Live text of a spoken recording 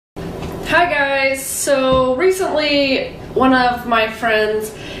Hi guys, so recently one of my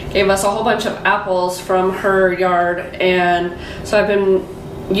friends gave us a whole bunch of apples from her yard, and so I've been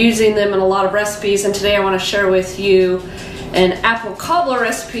using them in a lot of recipes, and today I want to share with you an apple cobbler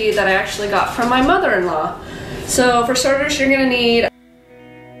recipe that I actually got from my mother-in-law. So for starters, you're going to need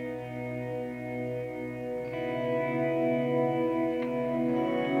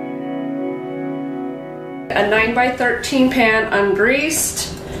a 9x13 pan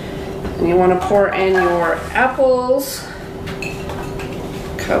ungreased, and you want to pour in your apples,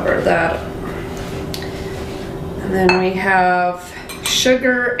 cover that, and then we have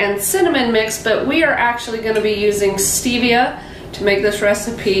sugar and cinnamon mix, but we are actually going to be using stevia to make this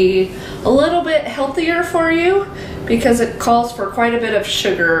recipe a little bit healthier for you because it calls for quite a bit of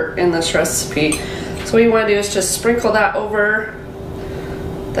sugar in this recipe. So what you want to do is just sprinkle that over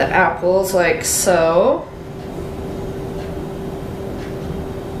the apples like so.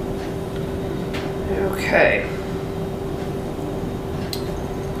 Okay,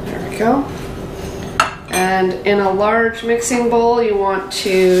 there we go. And in a large mixing bowl, you want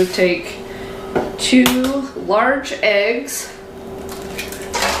to take 2 large eggs,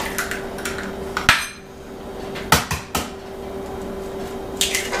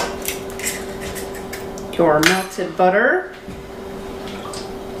 your melted butter,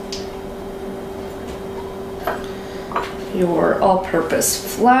 your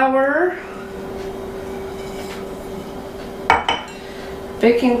all-purpose flour,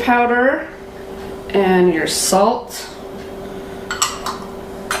 baking powder, and your salt.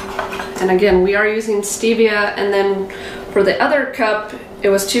 And again, we are using stevia, and then for the other cup, it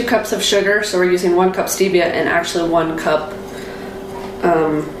was 2 cups of sugar, so we're using 1 cup stevia and actually 1 cup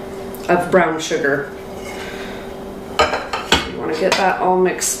of brown sugar. You want to get that all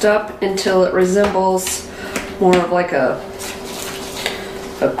mixed up until it resembles more of like a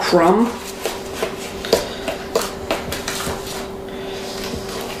crumb.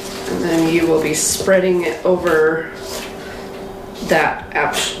 And then you will be spreading it over that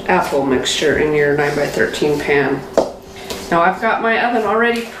apple mixture in your 9x13 pan. Now I've got my oven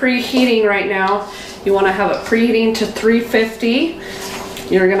already preheating right now. You want to have it preheating to 350.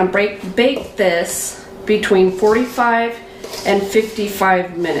 You're going to bake this between 45 and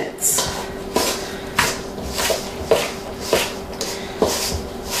 55 minutes.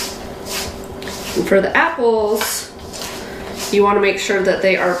 And for the apples, you want to make sure that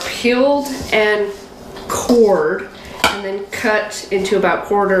they are peeled and cored, and then cut into about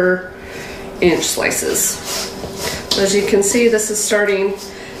 1/4 inch slices. So as you can see, this is starting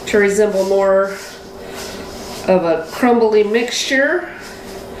to resemble more of a crumbly mixture.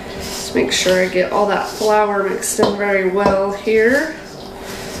 Just make sure I get all that flour mixed in very well here.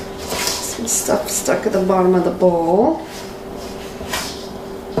 Some stuff stuck at the bottom of the bowl.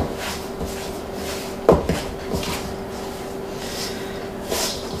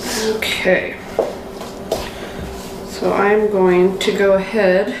 Okay, so I'm going to go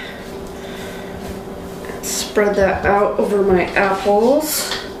ahead and spread that out over my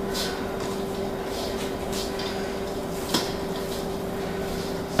apples.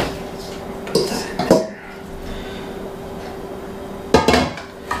 Put that in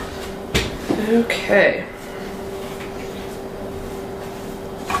there. Okay.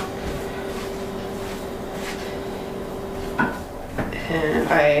 And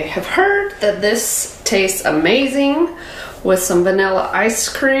I have heard that this tastes amazing with some vanilla ice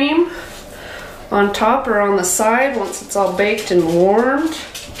cream on top or on the side once it's all baked and warmed.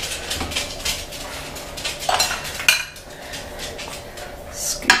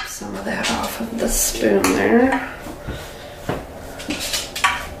 Scoop some of that off of the spoon there.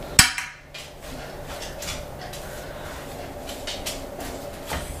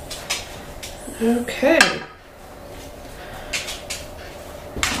 Okay.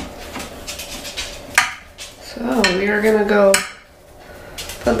 So we are going to go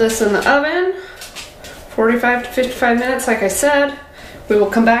put this in the oven, 45 to 55 minutes like I said. We will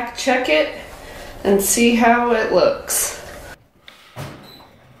come back, check it, and see how it looks.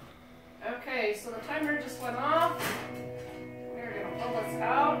 Okay, so the timer just went off. We're going to pull this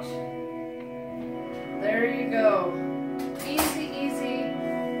out. There you go. Easy, easy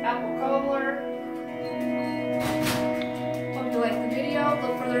apple cobbler. Hope you liked the video.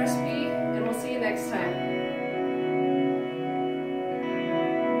 Look for the recipe, and we'll see you next time.